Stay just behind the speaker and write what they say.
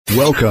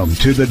Welcome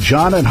to the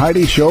John and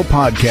Heidi Show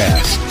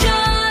podcast.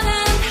 John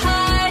and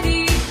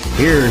Heidi.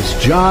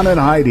 Here's John and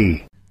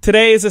Heidi.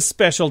 Today is a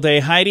special day,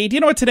 Heidi. Do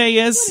you know what today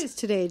is? What is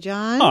today,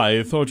 John?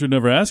 I thought you'd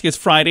never ask. It's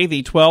Friday,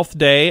 the 12th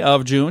day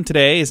of June.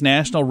 Today is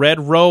National Red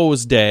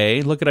Rose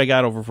Day. Look what I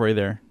got over for you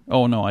there.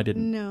 Oh, no, I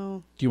didn't.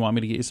 No. Do you want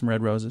me to get you some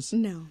red roses?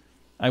 No.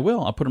 I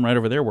will. I'll put them right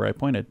over there where I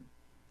pointed.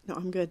 No,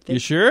 I'm good. You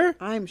sure?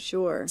 I'm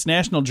sure. It's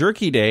National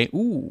Jerky Day.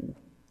 Ooh.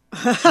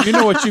 You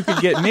know what you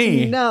could get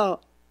me.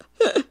 No.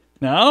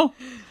 No?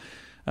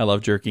 I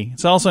love jerky.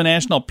 It's also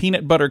National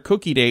Peanut Butter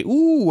Cookie Day.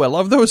 Ooh, I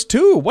love those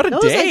too. What a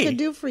Those day. I could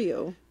do for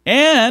you.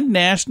 And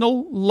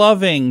National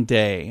Loving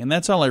Day. And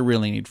that's all I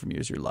really need from you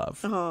is your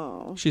love.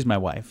 Oh. She's my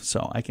wife,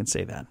 so I can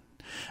say that.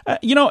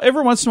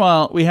 Every once in a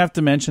while, we have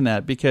to mention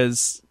that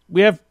because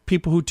we have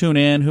people who tune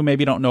in who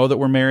maybe don't know that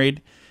we're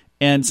married.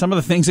 And some of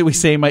the things that we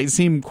say might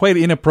seem quite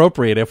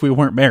inappropriate if we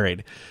weren't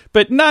married.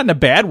 But not in a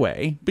bad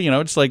way. But,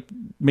 it's like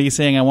me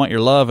saying I want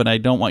your love and I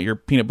don't want your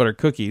peanut butter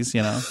cookies,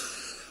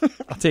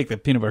 I'll take the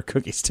peanut butter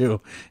cookies, too,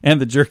 and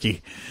the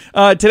jerky.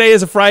 Today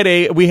is a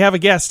Friday. We have a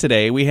guest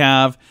today. We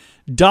have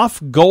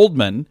Duff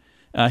Goldman.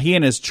 He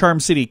and his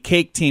Charm City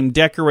cake team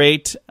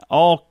decorate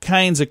all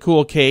kinds of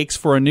cool cakes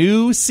for a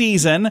new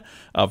season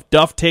of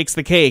Duff Takes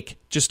the Cake.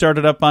 Just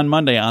started up on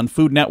Monday on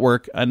Food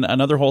Network.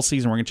 Another whole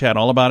season. We're going to chat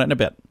all about it in a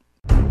bit.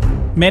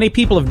 Many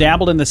people have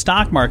dabbled in the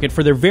stock market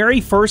for their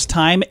very first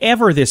time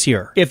ever this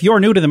year. If you're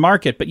new to the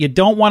market, but you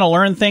don't want to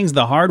learn things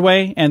the hard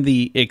way and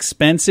the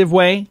expensive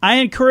way, I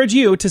encourage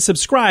you to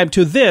subscribe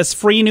to this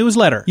free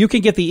newsletter. You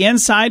can get the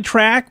inside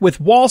track with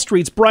Wall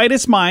Street's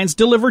brightest minds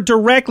delivered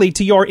directly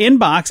to your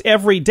inbox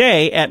every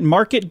day at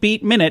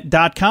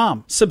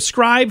marketbeatminute.com.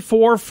 Subscribe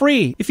for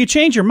free. If you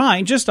change your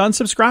mind, just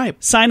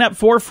unsubscribe. Sign up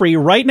for free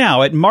right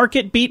now at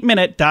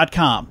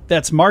marketbeatminute.com.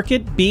 That's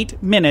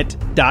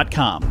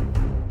marketbeatminute.com.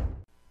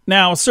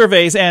 Now,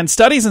 surveys and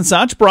studies and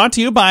such brought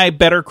to you by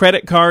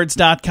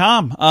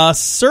BetterCreditCards.com. A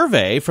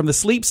survey from the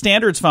Sleep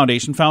Standards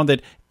Foundation found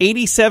that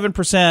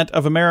 87%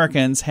 of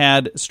Americans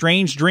had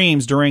strange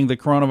dreams during the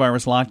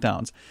coronavirus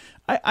lockdowns.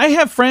 I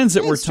have friends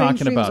that were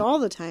talking about all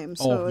the time,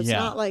 so it's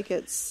not like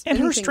it's and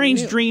her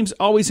strange new. dreams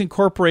always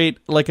incorporate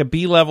like a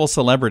B-level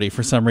celebrity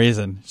for some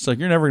reason. She's like,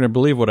 you're never going to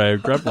believe what I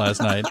dreamt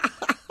last night.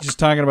 Just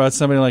talking about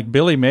somebody like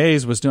Billy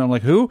Mays was doing. I'm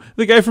like, who?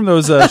 The guy from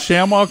those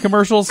ShamWow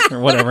commercials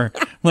or whatever.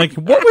 I'm like,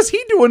 what was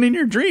he doing in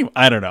your dream?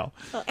 I don't know.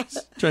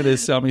 Trying to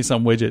sell me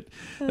some widget.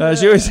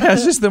 She always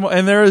has just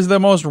and there is the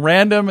most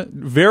random,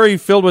 very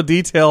filled with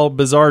detail,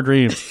 bizarre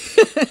dreams.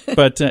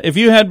 But if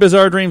you had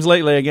bizarre dreams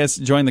lately, I guess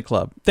join the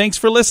club. Thanks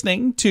for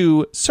listening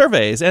to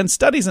Surveys and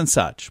Studies and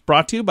Such,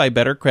 brought to you by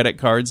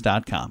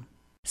BetterCreditCards.com.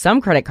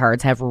 Some credit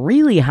cards have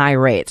really high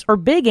rates or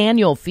big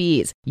annual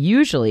fees.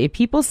 Usually,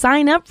 people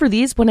sign up for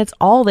these when it's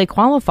all they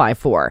qualify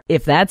for.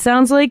 If that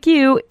sounds like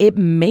you, it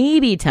may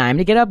be time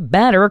to get a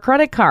better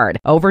credit card.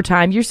 Over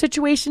time, your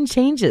situation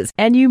changes,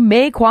 and you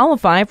may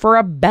qualify for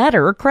a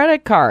better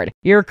credit card.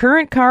 Your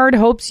current card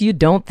hopes you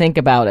don't think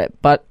about it,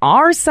 but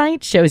our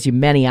site shows you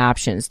many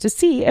options to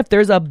see if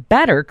there's a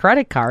better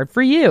credit card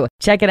for you.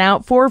 Check it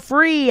out for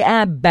free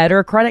at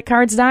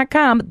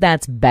BetterCreditCards.com.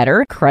 That's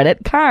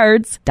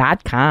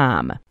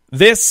BetterCreditCards.com.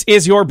 This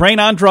is your Brain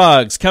on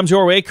Drugs. Comes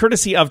your way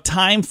courtesy of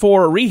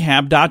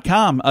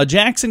TimeForRehab.com. A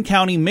Jackson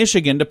County,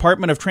 Michigan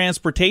Department of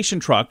Transportation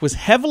truck was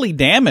heavily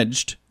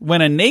damaged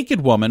when a naked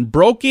woman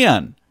broke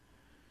in,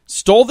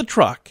 stole the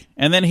truck,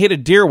 and then hit a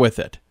deer with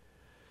it.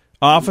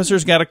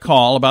 Officers got a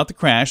call about the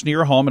crash near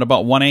her home at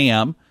about 1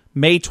 a.m.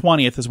 May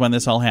 20th is when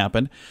this all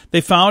happened.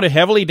 They found a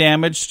heavily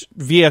damaged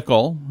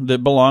vehicle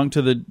that belonged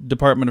to the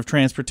Department of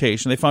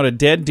Transportation. They found a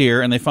dead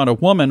deer, and they found a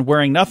woman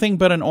wearing nothing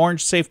but an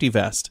orange safety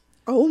vest.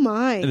 Oh,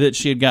 my. That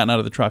she had gotten out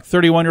of the truck.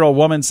 31-year-old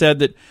woman said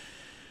that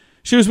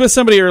she was with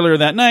somebody earlier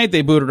that night.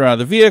 They booted her out of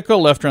the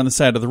vehicle, left her on the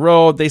side of the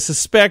road. They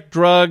suspect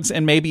drugs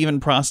and maybe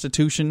even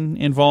prostitution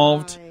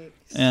involved.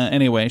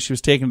 Anyway, she was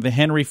taken to the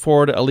Henry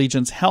Ford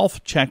Allegiance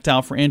Health, checked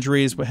out for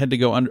injuries, but had to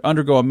go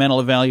undergo a mental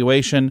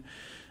evaluation,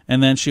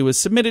 and then she was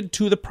submitted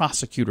to the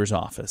prosecutor's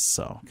office.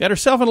 So got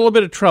herself in a little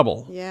bit of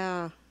trouble.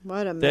 Yeah,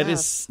 what a mess. That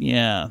is,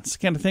 it's the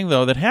kind of thing,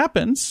 though, that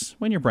happens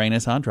when your brain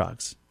is on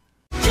drugs.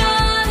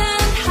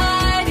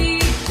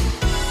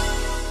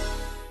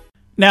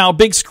 Now,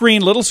 big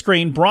screen, little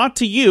screen, brought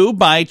to you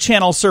by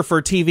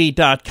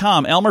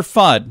ChannelSurferTV.com. Elmer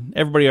Fudd,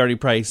 everybody already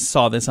probably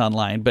saw this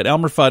online, but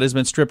Elmer Fudd has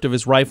been stripped of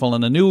his rifle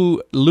in the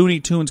new Looney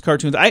Tunes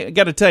cartoons. I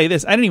got to tell you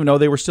this, I didn't even know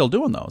they were still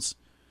doing those.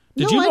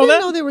 Did you know that? I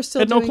didn't know they were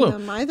still doing clue.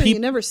 them either. You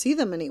never see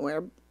them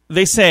anywhere.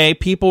 They say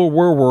people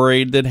were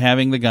worried that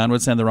having the gun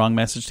would send the wrong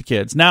message to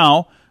kids.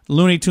 Now,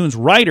 Looney Tunes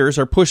writers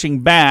are pushing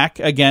back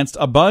against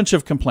a bunch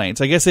of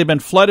complaints. I guess they've been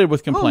flooded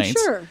with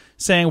complaints. Oh, sure.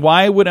 Saying,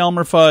 why would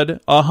Elmer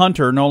Fudd, a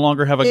hunter, no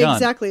longer have a gun?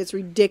 Exactly. It's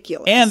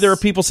ridiculous. And there are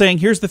people saying,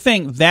 here's the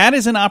thing. That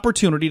is an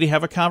opportunity to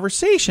have a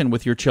conversation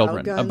with your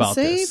children about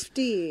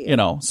safety.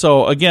 this.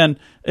 So again,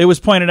 it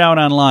was pointed out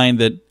online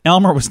that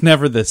Elmer was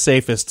never the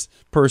safest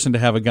person to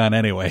have a gun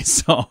anyway.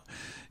 So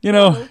You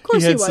know, Of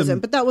course he had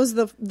wasn't, but that was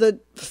the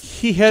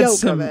he had joke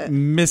some of it.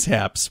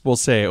 mishaps, we'll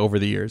say, over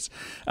the years.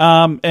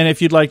 And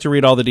if you'd like to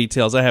read all the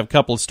details, I have a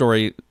couple of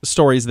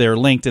stories there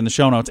linked in the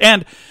show notes.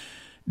 And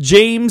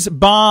James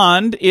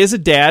Bond is a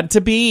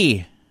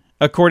dad-to-be.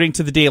 According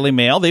to the Daily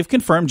Mail, they've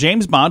confirmed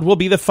James Bond will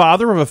be the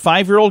father of a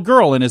 5-year-old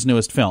girl in his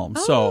newest film.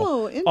 Oh,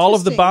 so interesting. all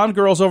of the Bond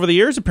girls over the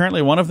years,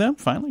 apparently one of them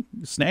finally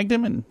snagged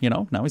him, and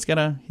now he's got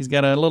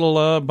a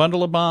little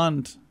bundle of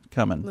Bond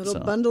coming. little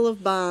So, bundle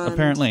of Bond.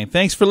 apparently.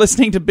 Thanks for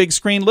listening to Big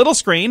Screen, Little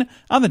Screen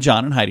on the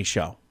John and Heidi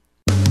Show.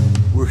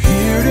 We're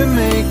here to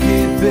make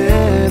it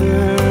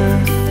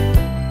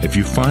better. If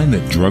you find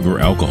that drug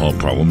or alcohol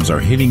problems are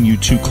hitting you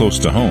too close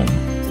to home,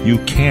 you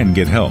can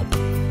get help.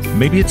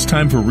 Maybe it's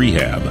time for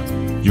rehab.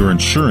 Your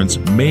insurance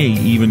may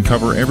even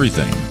cover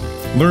everything.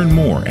 Learn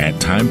more at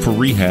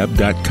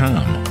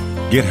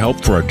timeforrehab.com. Get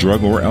help for a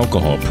drug or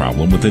alcohol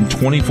problem within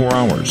 24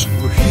 hours.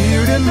 We're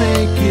here to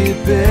make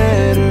it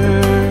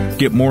better.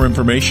 Get more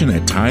information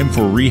at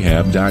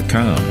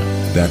timeforrehab.com.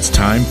 That's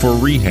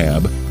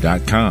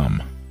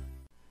timeforrehab.com.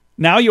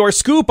 Now your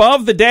scoop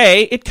of the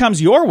day. It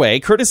comes your way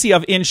courtesy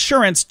of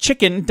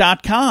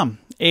InsuranceChicken.com.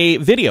 A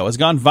video has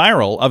gone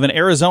viral of an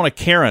Arizona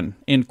Karen,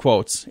 in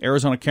quotes,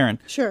 Arizona Karen,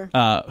 Sure.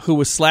 Who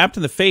was slapped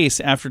in the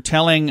face after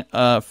telling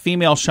a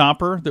female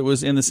shopper that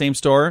was in the same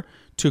store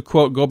to,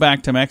 quote, go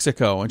back to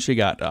Mexico, and she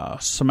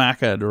got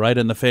smacked right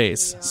in the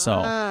face.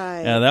 So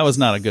that was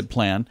not a good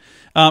plan.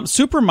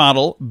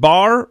 Supermodel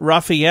Bar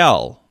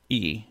Raphael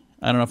E.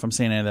 I don't know if I'm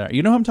saying any of that.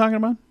 You know who I'm talking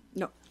about?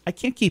 No. I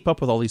can't keep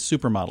up with all these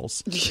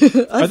supermodels.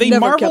 I've Are they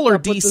never Marvel kept or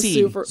up with the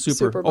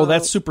DC? Oh,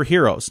 that's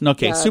superheroes.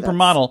 Okay, Yeah,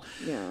 supermodel.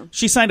 yeah.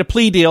 She signed a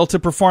plea deal to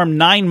perform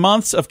 9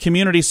 months of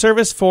community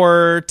service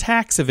for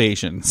tax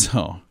evasion.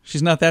 So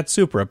she's not that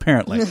super,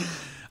 apparently.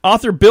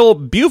 Author Bill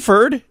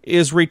Buford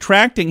is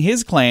retracting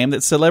his claim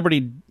that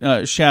celebrity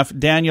chef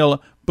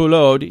Daniel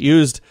Boulud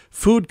used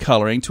food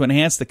coloring to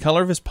enhance the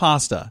color of his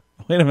pasta.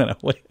 Wait a minute.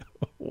 Wait,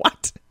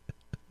 what?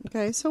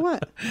 Okay, so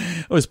what?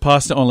 Oh, his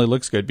pasta only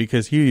looks good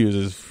because he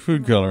uses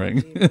food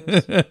coloring.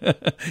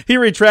 He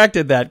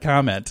retracted that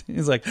comment.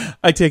 He's like,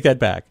 I take that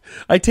back.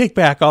 I take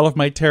back all of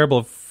my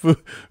terrible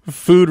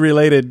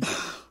food-related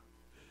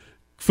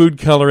food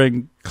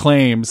coloring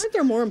claims. Aren't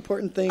there more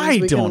important things I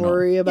we don't can know.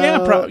 worry about?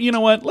 Yeah, you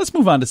know what? Let's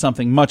move on to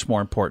something much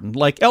more important,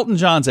 like Elton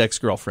John's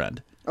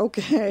ex-girlfriend.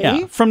 Okay. Yeah,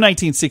 from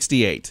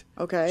 1968.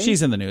 Okay.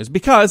 She's in the news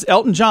because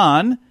Elton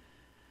John,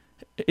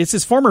 it's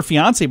his former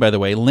fiancée, by the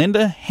way,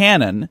 Linda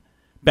Hannon.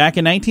 Back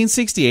in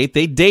 1968,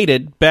 they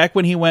dated back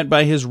when he went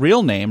by his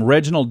real name,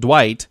 Reginald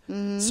Dwight.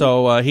 Mm-hmm.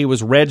 So he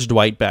was Reg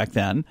Dwight back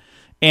then.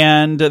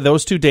 And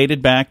those two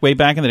dated way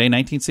back in the day,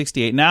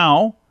 1968.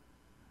 Now,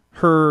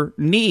 her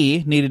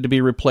knee needed to be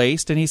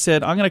replaced, and he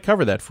said, I'm going to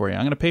cover that for you.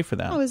 I'm going to pay for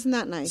that. Oh, isn't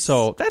that nice?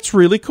 So that's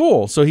really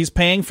cool. So he's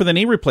paying for the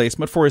knee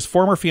replacement for his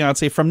former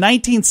fiancée from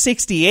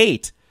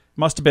 1968.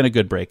 Must have been a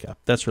good breakup.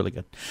 That's really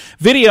good.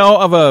 Video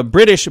of a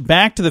British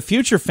Back to the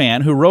Future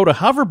fan who rode a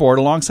hoverboard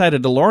alongside a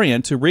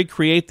DeLorean to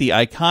recreate the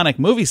iconic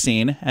movie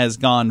scene has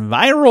gone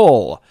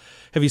viral.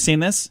 Have you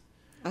seen this?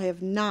 I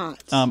have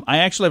not. I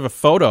actually have a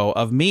photo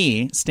of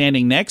me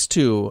standing next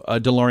to a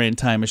DeLorean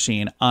time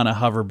machine on a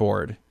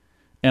hoverboard,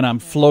 and I'm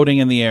floating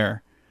in the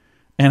air,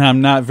 and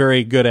I'm not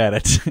very good at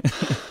it.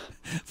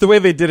 The way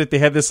they did it, they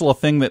had this little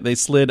thing that they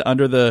slid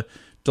under the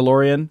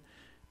DeLorean,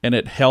 and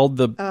it held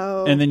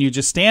and then you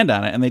just stand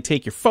on it, and they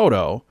take your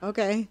photo.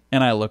 Okay.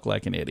 And I look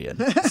like an idiot.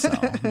 So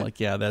I'm like,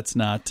 yeah, that's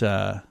not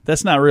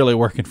really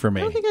working for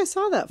me. I don't think I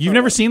saw that photo. You've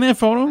never seen that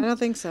photo? I don't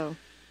think so.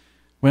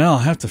 Well, I'll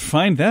have to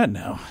find that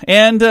now.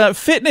 And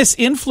fitness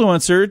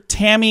influencer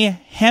Tammy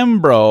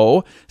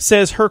Hembro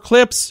says her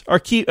clips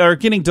are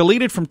getting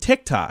deleted from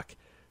TikTok.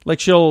 Like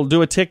she'll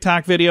do a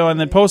TikTok video and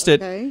then post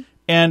it,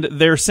 and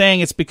they're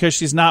saying it's because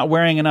she's not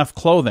wearing enough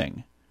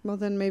clothing. Well,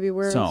 then maybe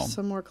wear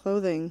some more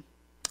clothing.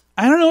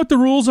 I don't know what the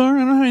rules are. I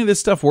don't know how any of this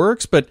stuff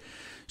works, but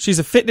she's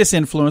a fitness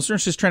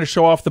influencer. She's trying to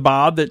show off the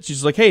bod that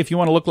she's like, hey, if you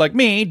want to look like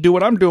me, do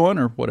what I'm doing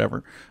or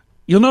whatever.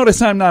 You'll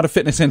notice I'm not a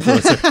fitness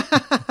influencer.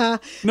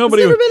 It's never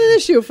been an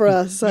issue for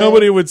us. So.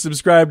 Nobody would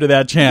subscribe to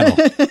that channel.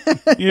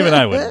 Even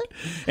I wouldn't.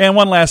 And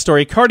one last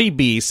story. Cardi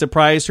B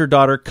surprised her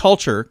daughter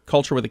Culture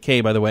with a K,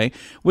 by the way,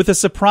 with a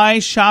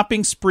surprise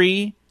shopping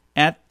spree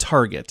at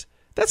Target.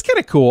 That's kind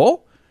of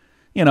cool.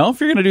 You know, if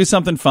you're going to do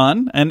something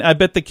fun. And I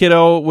bet the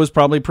kiddo was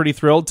probably pretty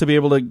thrilled to be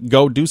able to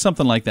go do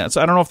something like that. So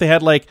I don't know if they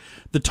had like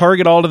the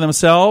Target all to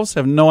themselves.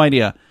 I have no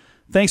idea.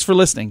 Thanks for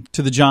listening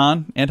to the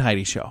John and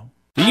Heidi Show.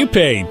 Do you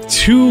pay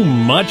too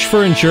much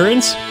for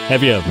insurance?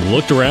 Have you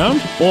looked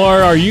around?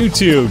 Or are you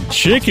too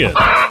chicken?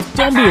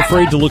 Don't be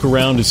afraid to look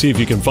around to see if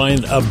you can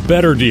find a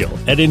better deal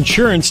at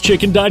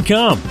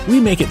InsuranceChicken.com. We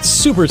make it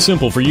super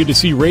simple for you to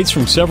see rates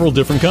from several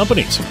different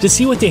companies, to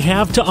see what they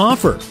have to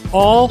offer,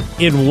 all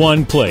in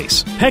one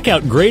place. Heck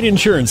out great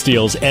insurance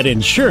deals at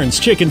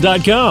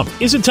InsuranceChicken.com.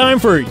 Is it time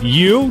for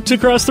you to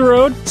cross the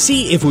road?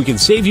 See if we can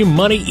save you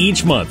money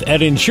each month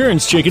at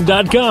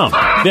InsuranceChicken.com.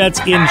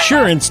 That's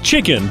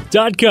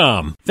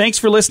InsuranceChicken.com. Thanks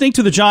for listening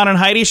to the John and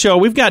Heidi Show.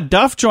 We've got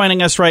Duff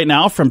joining us right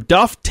now from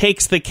Duff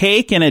Takes the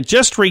Cake, and it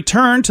just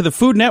returned to to the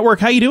Food Network.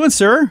 How you doing,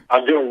 sir?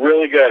 I'm doing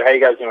really good. How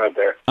you guys doing out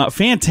there?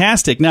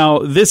 Fantastic. Now,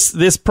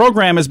 this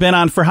program has been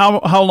on for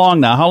how long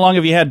now? How long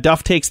have you had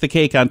Duff Takes the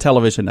Cake on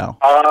television now?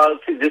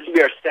 This will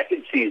be our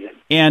second season.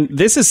 And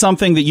this is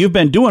something that you've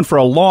been doing for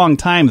a long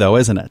time, though,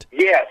 isn't it?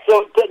 Yeah.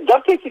 So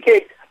Duff Takes the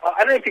Cake, I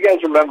don't know if you guys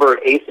remember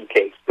Ace of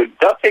Cakes, but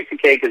Duff Takes the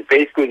Cake is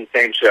basically the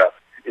same show.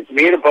 It's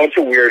me and a bunch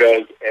of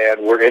weirdos,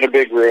 and we're in a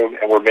big room,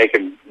 and we're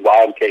making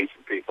wild cakes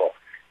for people.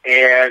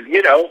 And,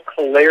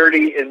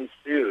 hilarity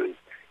ensues.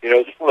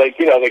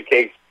 The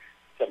cakes,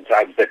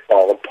 sometimes they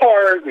fall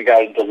apart. We got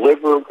to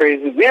deliver them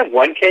crazy. We have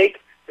one cake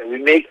that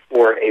we make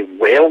for a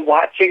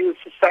whale-watching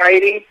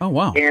society. Oh,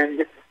 wow.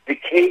 And the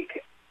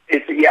cake,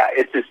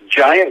 it's this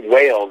giant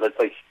whale that's,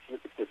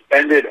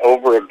 suspended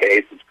over a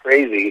base. It's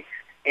crazy.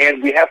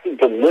 And we have to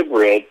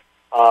deliver it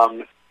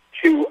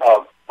to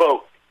a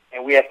boat.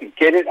 And we have to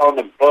get it on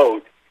the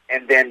boat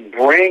and then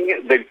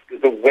bring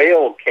the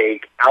whale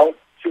cake out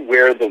to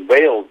where the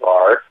whales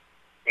are.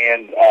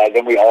 And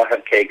then we all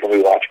have cake and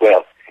we watch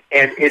whales.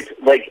 And it's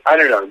I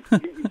don't know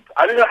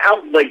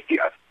how,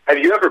 have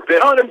you ever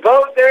been on a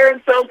boat there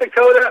in South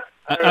Dakota?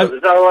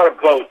 There's not a lot of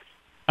boats.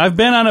 I've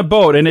been on a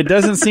boat, and it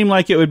doesn't seem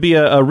like it would be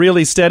a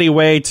really steady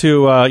way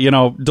to,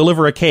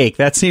 deliver a cake.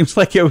 That seems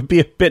like it would be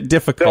a bit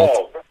difficult.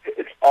 No,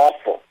 it's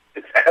awful.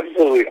 It's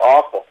absolutely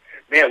awful.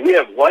 Man, we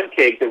have one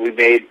cake that we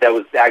made that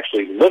was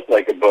actually looked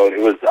like a boat.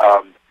 It was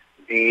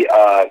the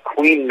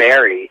Queen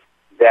Mary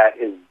that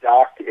is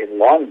docked in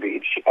Long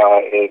Beach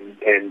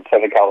in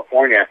Southern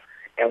California,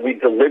 and we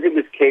delivered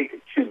this cake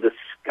to the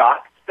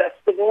Scots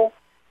Festival.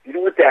 You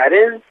know what that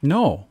is?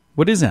 No.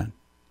 What is that?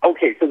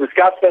 Okay, so the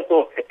Scots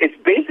Festival,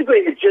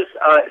 it's just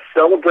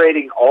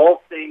celebrating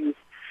all things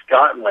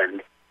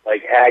Scotland,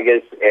 like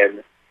haggis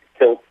and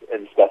tilts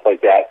and stuff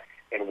like that,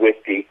 and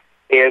whiskey.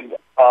 And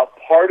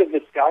part of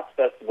the Scots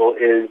Festival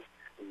is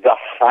the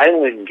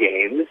Highland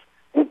Games,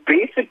 where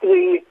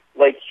basically,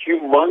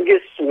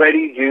 humongous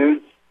sweaty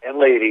dudes and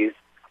ladies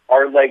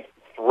are,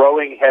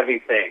 throwing heavy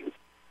things.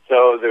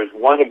 So there's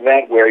one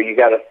event where you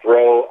got to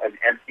throw an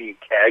empty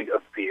keg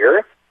of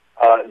beer.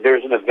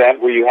 There's an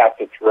event where you have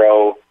to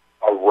throw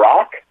a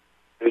rock.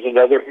 There's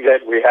another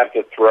event where you have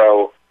to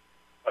throw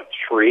a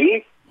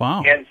tree.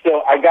 Wow. And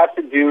so I got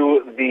to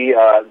do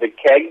the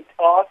keg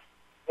toss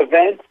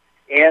event,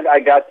 and I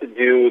got to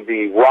do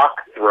the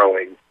rock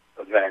throwing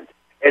event.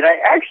 And I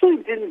actually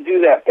didn't do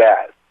that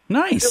bad.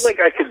 Nice. I feel like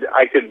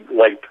I could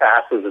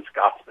pass as a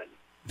Scotsman.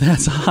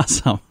 That's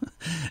awesome.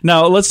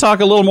 Now, let's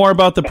talk a little more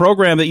about the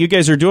program that you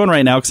guys are doing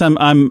right now, because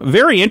I'm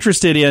very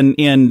interested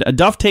in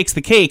Duff Takes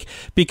the Cake,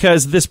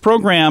 because this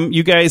program,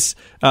 you guys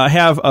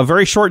have a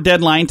very short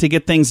deadline to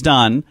get things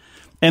done,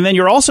 and then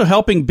you're also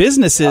helping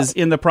businesses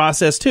in the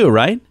process too,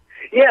 right?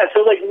 Yeah,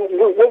 so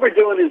what we're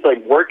doing is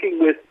working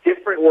with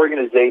different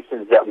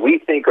organizations that we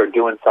think are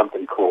doing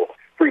something cool.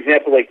 For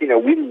example,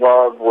 we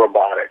love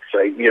robotics,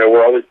 right?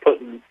 We're always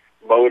putting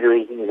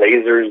motors and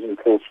lasers and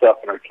cool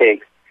stuff in our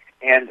cakes.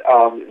 And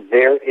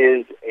there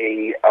is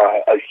a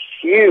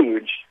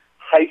huge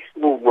high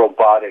school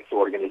robotics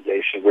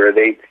organization where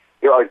there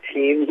are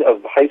teams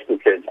of high school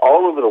kids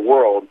all over the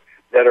world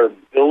that are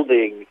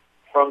building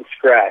from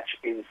scratch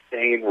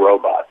insane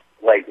robots,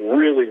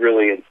 really,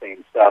 really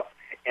insane stuff.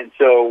 And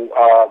so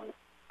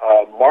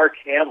Mark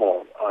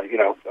Hamill,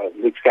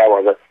 Luke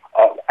Skywalker,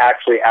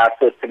 actually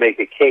asked us to make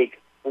a cake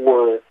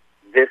for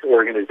this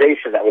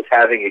organization that was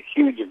having a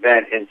huge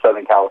event in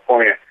Southern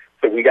California.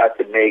 So we got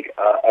to make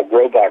a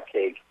robot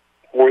cake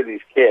for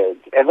these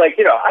kids. And, I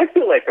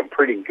feel like I'm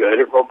pretty good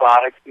at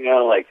robotics,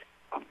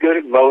 I'm good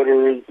at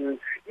motors and,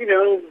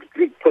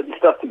 putting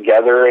stuff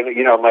together. And,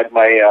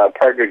 my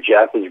partner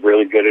Jeff is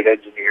really good at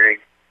engineering.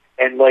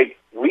 And,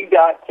 we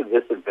got to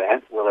this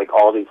event where,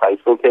 all these high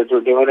school kids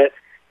were doing it.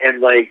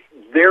 And,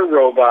 their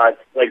robots,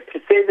 to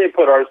say they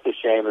put ours to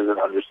shame is an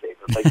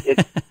understatement.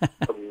 It's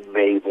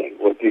amazing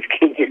what these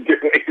kids are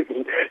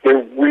doing.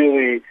 They're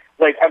really...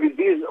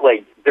 these,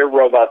 their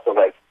robots are,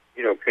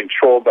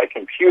 controlled by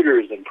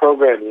computers and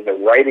programs, and they're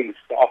writing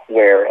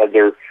software, and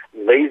they're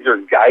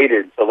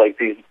laser-guided. So,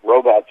 these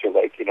robots are,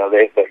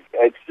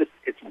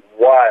 it's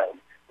wild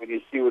when you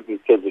see what these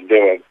kids are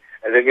doing.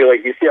 And then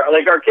you see,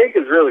 our cake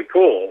is really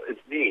cool. It's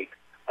neat.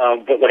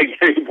 But, you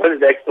put it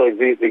next to,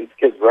 these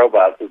kids'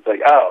 robots, it's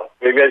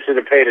maybe I should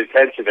have paid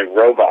attention in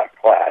robot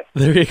class.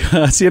 There you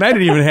go. See, and I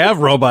didn't even have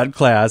robot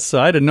class, so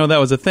I didn't know that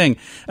was a thing.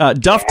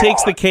 Duff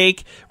Takes the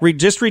Cake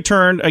just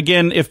returned.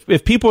 Again,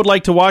 if people would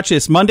like to watch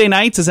this, Monday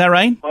nights, is that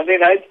right? Monday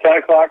nights, 10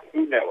 o'clock,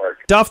 Food Network.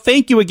 Duff,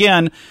 thank you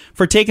again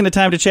for taking the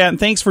time to chat, and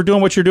thanks for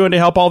doing what you're doing to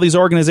help all these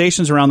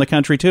organizations around the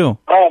country, too.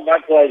 Oh, my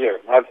pleasure.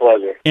 My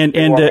pleasure. And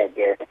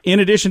in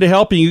addition to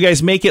helping, you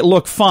guys make it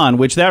look fun,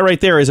 which that right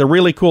there is a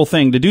really cool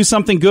thing. To do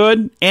something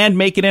good and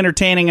make it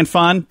entertaining and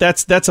fun,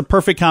 that's a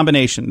perfect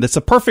combination. That's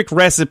a perfect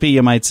recipe,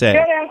 you might say. You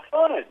gotta have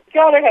fun.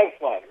 Gotta have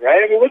fun,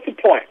 right? I mean, what's the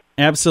point?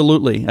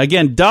 Absolutely.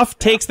 Again, Duff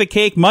Takes the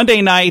Cake,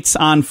 Monday nights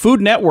on Food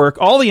Network.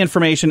 All the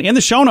information in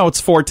the show notes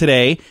for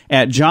today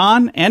at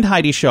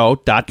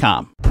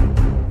johnandheidishow.com.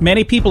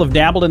 Many people have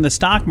dabbled in the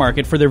stock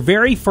market for their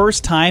very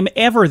first time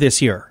ever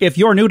this year. If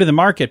you're new to the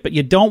market, but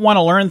you don't want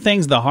to learn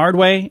things the hard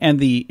way and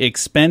the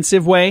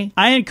expensive way,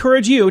 I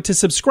encourage you to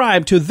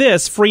subscribe to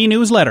this free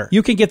newsletter.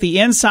 You can get the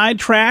inside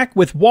track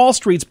with Wall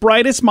Street's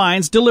brightest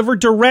minds delivered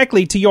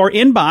directly to your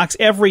inbox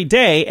every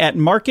day at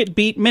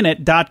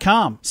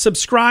marketbeatminute.com.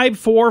 Subscribe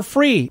for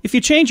free. If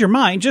you change your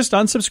mind, just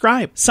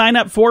unsubscribe. Sign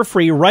up for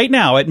free right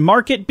now at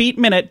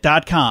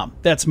marketbeatminute.com.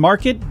 That's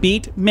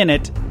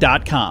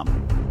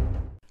marketbeatminute.com.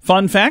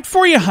 Fun fact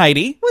for you,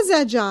 Heidi. What's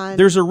that, John?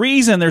 There's a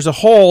reason there's a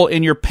hole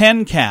in your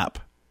pen cap.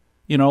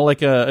 You know,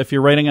 like if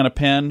you're writing on a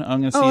pen,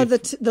 I'm going to see. Oh,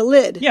 the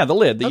lid. Yeah, the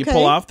lid that you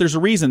pull off. There's a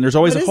reason. There's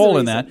always a hole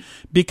in that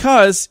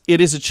because it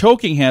is a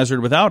choking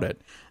hazard without it.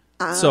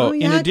 So,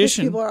 in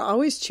addition, people are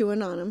always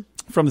chewing on them.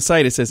 From the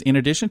site, it says, in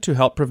addition to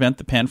help prevent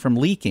the pen from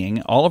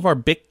leaking, all of our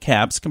Bic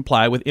caps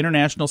comply with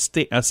international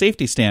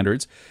safety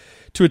standards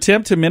to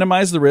attempt to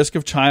minimize the risk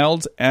of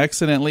childs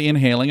accidentally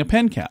inhaling a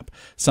pen cap.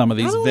 Some of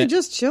these... Not only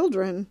just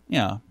children.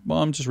 Yeah.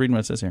 Well, I'm just reading what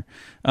it says here.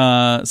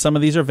 Some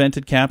of these are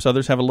vented caps.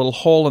 Others have a little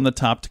hole in the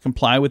top to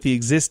comply with the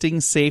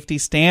existing safety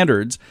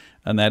standards.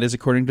 And that is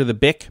according to the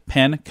Bic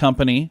Pen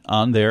Company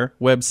on their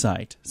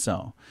website.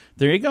 So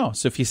there you go.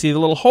 So if you see the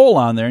little hole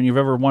on there and you've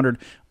ever wondered,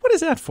 what is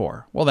that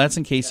for? Well, that's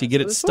in case you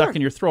get it stuck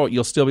in your throat.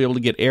 You'll still be able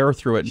to get air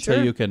through it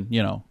until you can,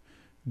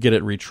 get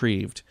it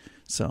retrieved.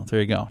 So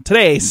there you go.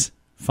 Today's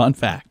fun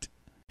fact.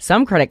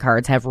 Some credit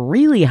cards have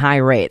really high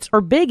rates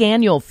or big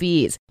annual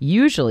fees.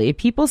 Usually,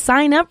 people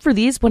sign up for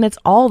these when it's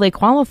all they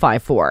qualify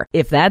for.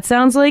 If that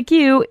sounds like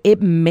you,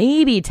 it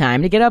may be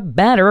time to get a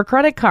better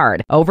credit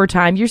card. Over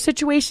time, your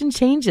situation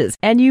changes,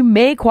 and you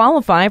may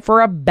qualify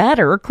for a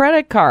better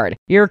credit card.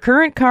 Your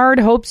current card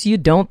hopes you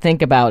don't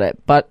think about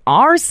it, but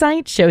our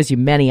site shows you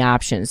many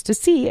options to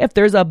see if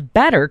there's a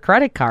better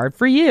credit card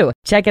for you.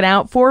 Check it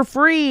out for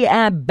free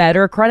at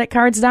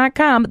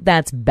bettercreditcards.com.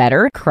 That's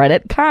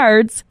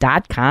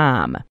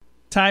bettercreditcards.com.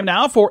 Time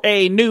now for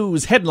a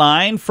news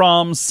headline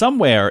from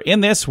somewhere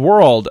in this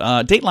world.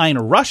 Dateline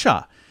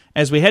Russia.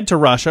 As we head to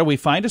Russia, we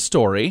find a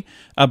story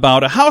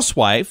about a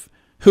housewife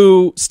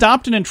who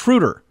stopped an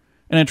intruder.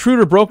 An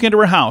intruder broke into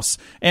her house,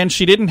 and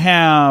she didn't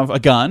have a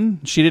gun.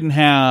 She didn't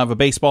have a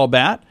baseball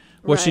bat.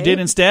 What she did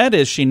instead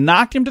is she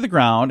knocked him to the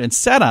ground and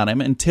sat on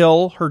him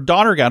until her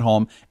daughter got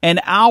home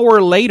an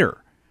hour later.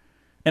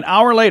 An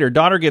hour later,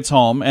 daughter gets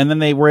home, and then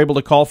they were able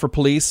to call for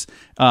police.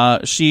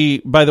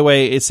 She, by the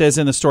way, it says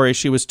in the story,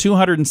 she was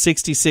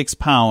 266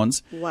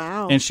 pounds.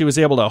 Wow. And she was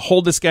able to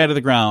hold this guy to the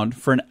ground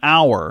for an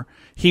hour.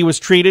 He was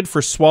treated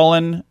for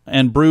swollen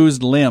and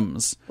bruised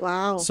limbs.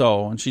 Wow.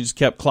 So, and she just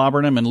kept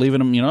clobbering him and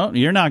leaving him,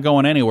 you're not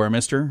going anywhere,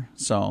 mister.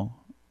 So,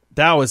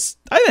 that was,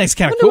 I think it's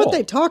kind of cool. I wonder what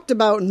they talked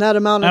about in that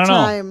amount of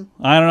time.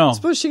 I don't know. I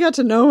suppose she got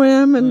to know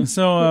him. And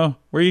so,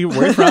 where are you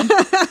from?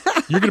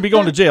 You're going to be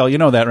going to jail. You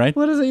know that, right?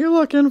 What is it you're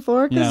looking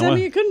for? Because,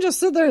 you couldn't just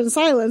sit there in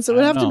silence. It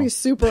would have to be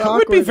super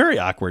awkward. It would be very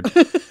awkward.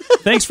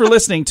 Thanks for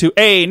listening to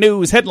a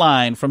news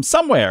headline from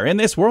somewhere in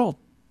this world.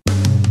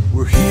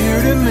 We're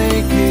here to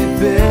make it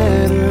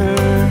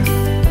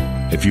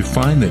better. If you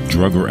find that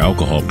drug or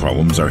alcohol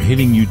problems are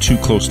hitting you too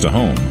close to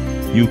home,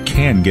 you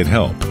can get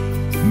help.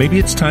 Maybe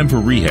it's time for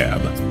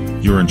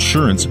rehab. Your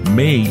insurance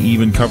may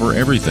even cover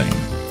everything.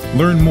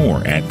 Learn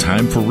more at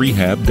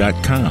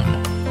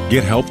timeforrehab.com.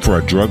 Get help for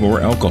a drug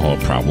or alcohol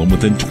problem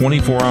within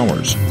 24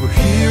 hours. We're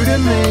here to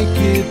make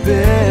it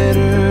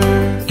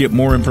better. Get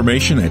more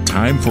information at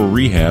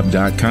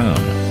timeforrehab.com.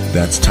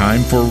 That's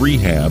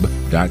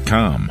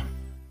timeforrehab.com.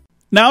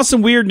 Now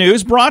some weird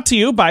news brought to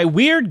you by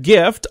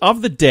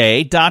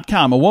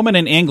weirdgiftoftheday.com. A woman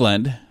in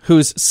England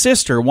whose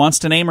sister wants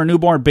to name her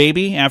newborn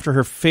baby after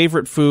her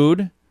favorite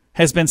food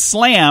has been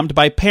slammed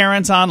by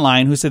parents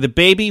online who say the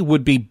baby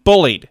would be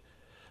bullied.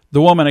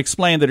 The woman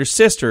explained that her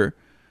sister,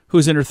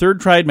 who's in her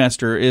third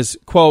trimester, is,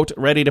 quote,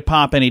 ready to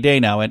pop any day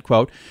now, end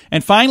quote,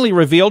 and finally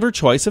revealed her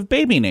choice of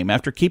baby name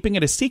after keeping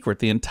it a secret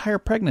the entire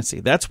pregnancy.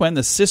 That's when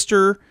the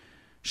sister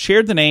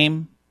shared the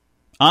name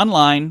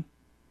online,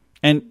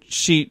 and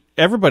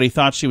everybody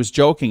thought she was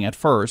joking at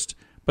first,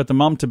 but the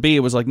mom-to-be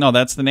was like, no,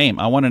 that's the name.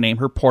 I want to name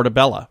her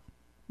Portobello,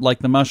 like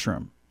the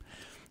mushroom.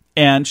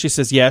 And she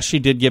says, yes, she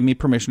did give me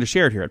permission to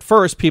share it here. At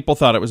first, people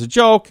thought it was a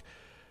joke,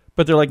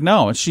 but they're like,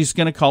 no, she's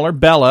going to call her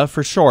Bella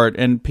for short,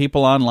 and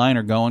people online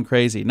are going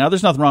crazy. Now,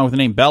 there's nothing wrong with the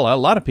name Bella. A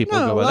lot of people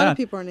go with that. A lot of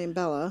people are named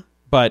Bella.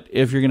 But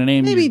if you're going to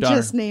name your daughter... Maybe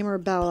just name her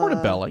Bella.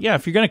 Portobello. Yeah,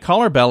 if you're going to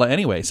call her Bella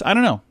anyways. I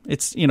don't know.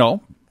 It's,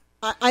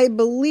 I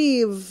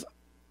believe...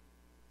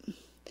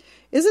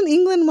 Isn't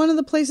England one of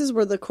the places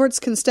where the courts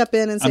can step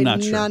in and say, no?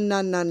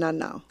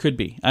 Could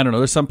be. I don't know.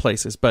 There's some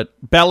places. But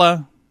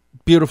Bella,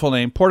 beautiful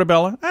name.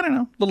 Portobello, I don't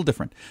know. A little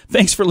different.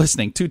 Thanks for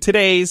listening to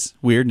today's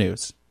Weird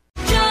News.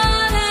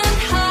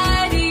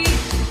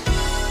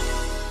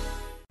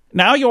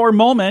 Now your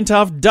moment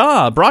of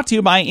duh, brought to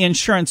you by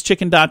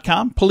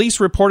InsuranceChicken.com. Police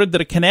reported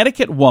that a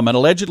Connecticut woman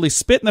allegedly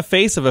spit in the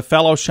face of a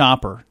fellow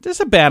shopper. This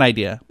is a bad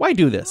idea. Why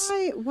do this?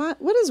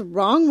 What is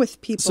wrong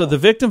with people? So the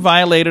victim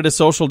violated a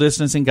social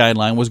distancing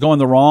guideline, was going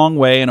the wrong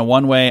way in a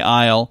one-way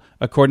aisle,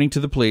 according to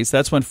the police.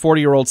 That's when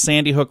 40-year-old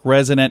Sandy Hook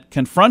resident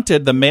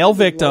confronted the male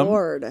victim.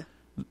 Lord.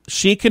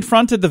 She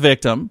confronted the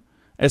victim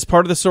as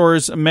part of the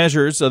store's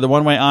measures of the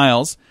one-way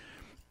aisles.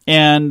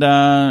 And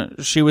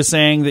she was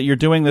saying that you're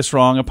doing this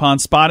wrong. Upon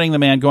spotting the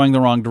man going the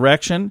wrong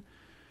direction,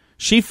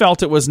 she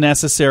felt it was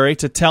necessary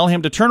to tell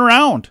him to turn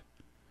around.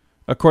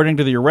 According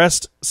to the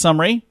arrest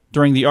summary,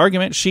 during the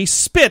argument, she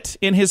spit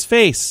in his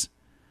face.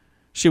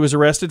 She was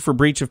arrested for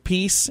breach of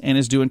peace and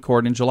is due in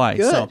court in July.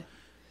 Good. So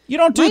you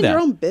don't do Mind that.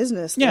 your own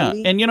business, lady.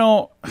 Yeah, and you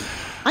know,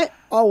 I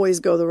always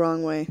go the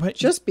wrong way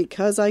just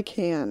because I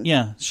can.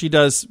 Yeah, she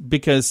does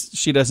because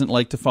she doesn't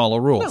like to follow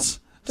rules.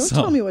 No. Don't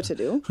tell me what to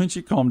do. Why don't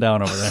you calm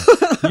down over there?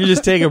 You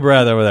just take a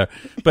breath over there.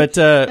 But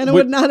and it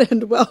would not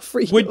end well for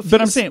you.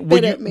 But I'm saying,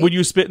 would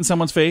you spit in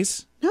someone's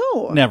face?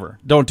 No. Never.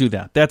 Don't do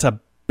that. That's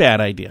a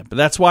bad idea. But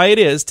that's why it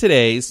is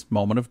today's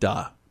moment of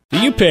duh. Do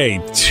you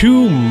pay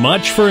too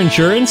much for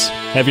insurance?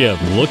 Have you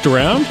looked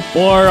around?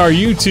 Or are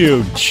you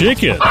too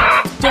chicken?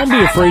 Don't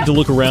be afraid to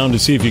look around to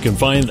see if you can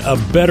find a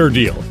better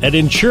deal at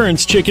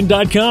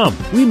InsuranceChicken.com.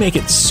 We make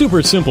it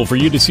super simple for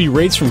you to see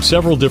rates from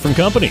several different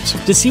companies,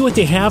 to see what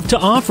they have to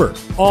offer,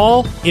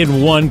 all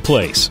in one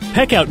place.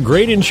 Peck out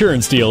great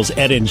insurance deals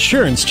at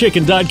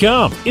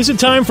InsuranceChicken.com. Is it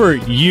time for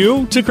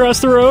you to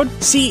cross the road?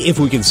 See if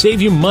we can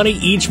save you money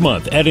each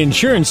month at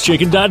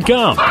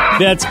InsuranceChicken.com.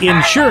 That's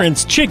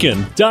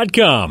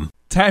InsuranceChicken.com.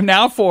 Time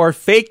now for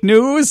fake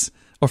news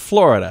or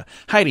Florida.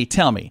 Heidi,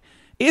 tell me,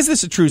 is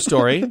this a true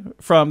story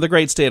from the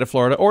great state of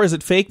Florida, or is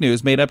it fake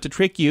news made up to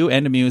trick you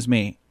and amuse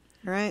me?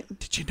 All right.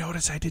 Did you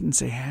notice I didn't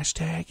say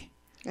hashtag?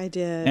 I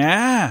did.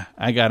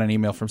 I got an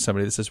email from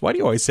somebody that says, why do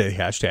you always say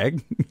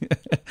hashtag?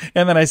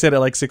 And then I said it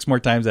like 6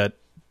 more times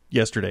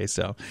yesterday,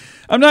 so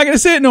I'm not going to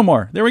say it no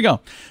more. There we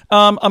go.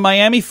 A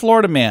Miami,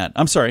 Florida man.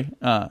 I'm sorry.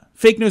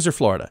 Fake news or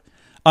Florida.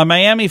 A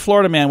Miami,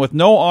 Florida man with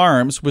no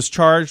arms was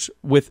charged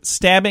with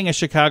stabbing a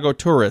Chicago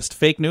tourist.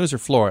 Fake news or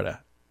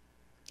Florida?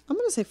 I'm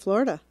going to say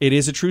Florida. It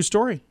is a true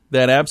story.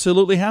 That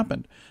absolutely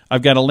happened.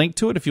 I've got a link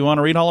to it if you want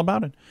to read all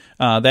about it.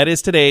 That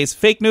is today's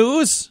fake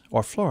news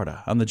or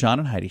Florida on the John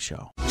and Heidi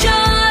Show. John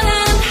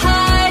and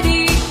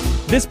Heidi.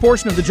 This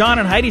portion of the John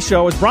and Heidi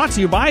Show is brought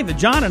to you by the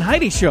John and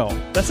Heidi Show.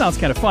 That sounds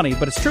kind of funny,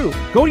 but it's true.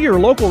 Go to your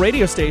local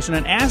radio station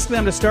and ask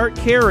them to start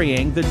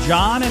carrying the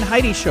John and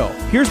Heidi Show.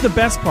 Here's the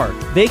best part.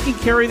 They can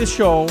carry the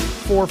show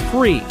for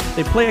free.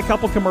 They play a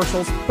couple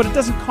commercials, but it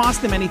doesn't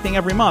cost them anything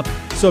every month.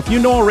 So if you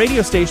know a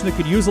radio station that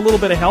could use a little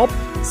bit of help,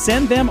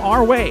 send them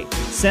our way.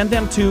 Send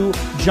them to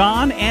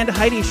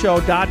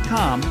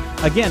johnandheidishow.com.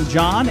 Again,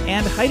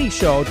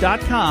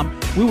 johnandheidishow.com.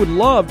 We would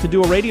love to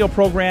do a radio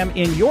program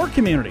in your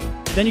community.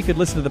 Then you could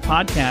listen to the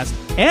podcast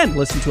and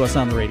listen to us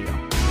on the radio.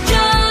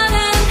 John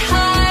and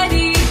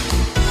Heidi.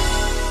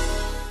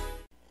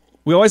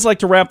 We always like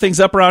to wrap things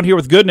up around here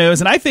with good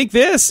news, and I think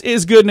this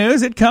is good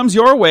news. It comes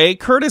your way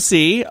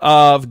courtesy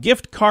of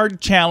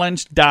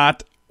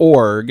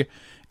giftcardchallenge.org,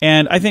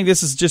 and I think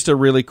this is just a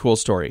really cool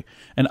story.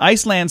 An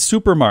Iceland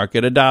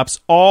supermarket adopts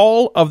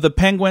all of the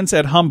penguins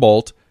at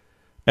Humboldt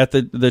at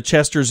the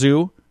Chester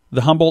Zoo.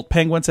 The Humboldt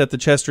penguins at the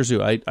Chester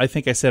Zoo. I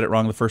think I said it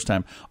wrong the first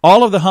time.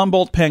 All of the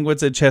Humboldt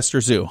penguins at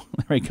Chester Zoo.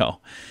 There we go.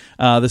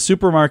 The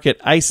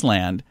supermarket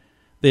Iceland,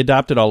 they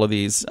adopted all of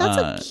these. That's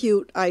a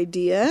cute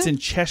idea. It's in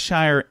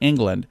Cheshire,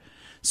 England.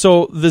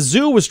 So the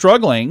zoo was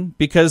struggling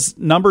because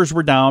numbers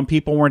were down.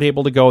 People weren't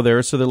able to go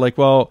there. So they're like,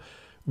 well,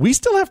 we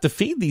still have to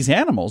feed these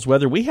animals,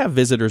 whether we have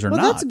visitors or not.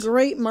 Well, that's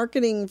great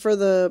marketing for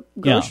the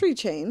grocery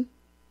chain.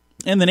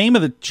 And the name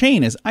of the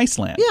chain is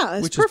Iceland. Yeah,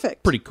 it's which perfect.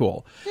 Is pretty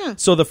cool. Yeah.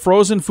 So the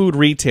frozen food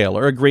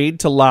retailer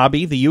agreed to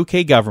lobby the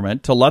UK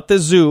government to let the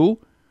zoo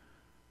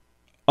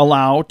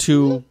allow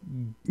to,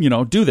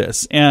 do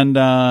this. And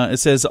it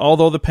says,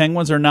 although the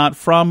penguins are not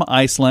from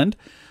Iceland,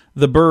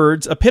 the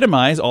birds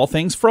epitomize all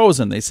things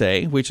frozen, they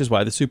say, which is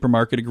why the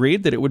supermarket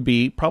agreed that it would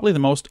be probably the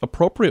most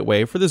appropriate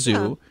way for the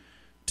zoo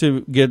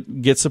to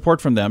get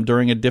support from them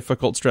during a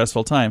difficult,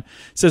 stressful time.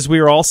 It says, we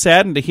are all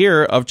saddened to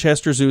hear of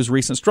Chester Zoo's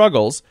recent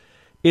struggles.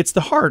 It's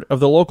the heart of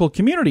the local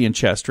community in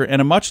Chester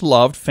and a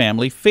much-loved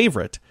family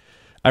favorite.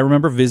 I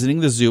remember visiting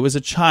the zoo as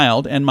a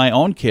child, and my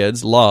own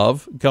kids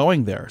love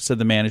going there, said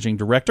the managing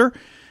director.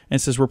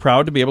 And says, we're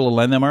proud to be able to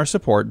lend them our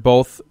support,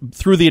 both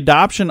through the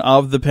adoption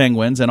of the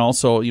penguins and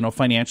also,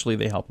 financially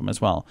they help them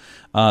as well.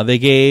 They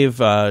gave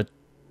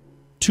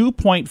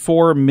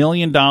 $2.4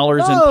 million in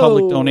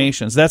public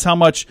donations. That's how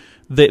much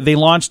they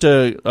launched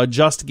a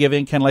Just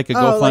Giving, kind of like a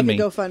GoFundMe. Like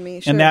a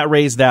GoFundMe, sure. And that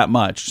raised that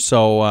much.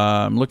 So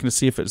I'm looking to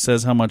see if it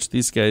says how much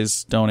these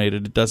guys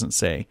donated. It doesn't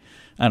say.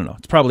 I don't know.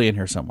 It's probably in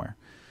here somewhere.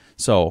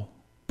 So,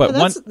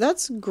 but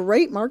that's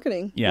great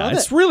marketing. Yeah, Love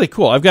it's it. really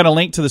cool. I've got a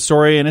link to the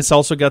story, and it's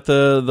also got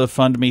the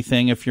Fund Me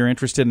thing if you're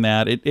interested in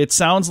that. It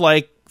sounds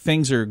like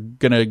things are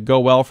going to go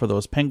well for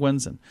those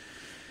penguins, and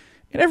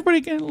everybody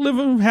can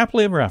live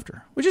happily ever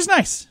after, which is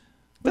nice.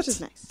 which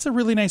is nice. It's a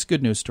really nice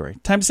good news story.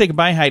 Time to say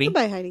goodbye, Heidi.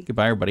 Goodbye, Heidi.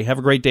 Goodbye, everybody. Have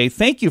a great day.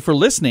 Thank you for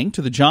listening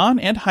to the John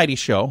and Heidi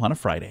Show on a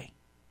Friday.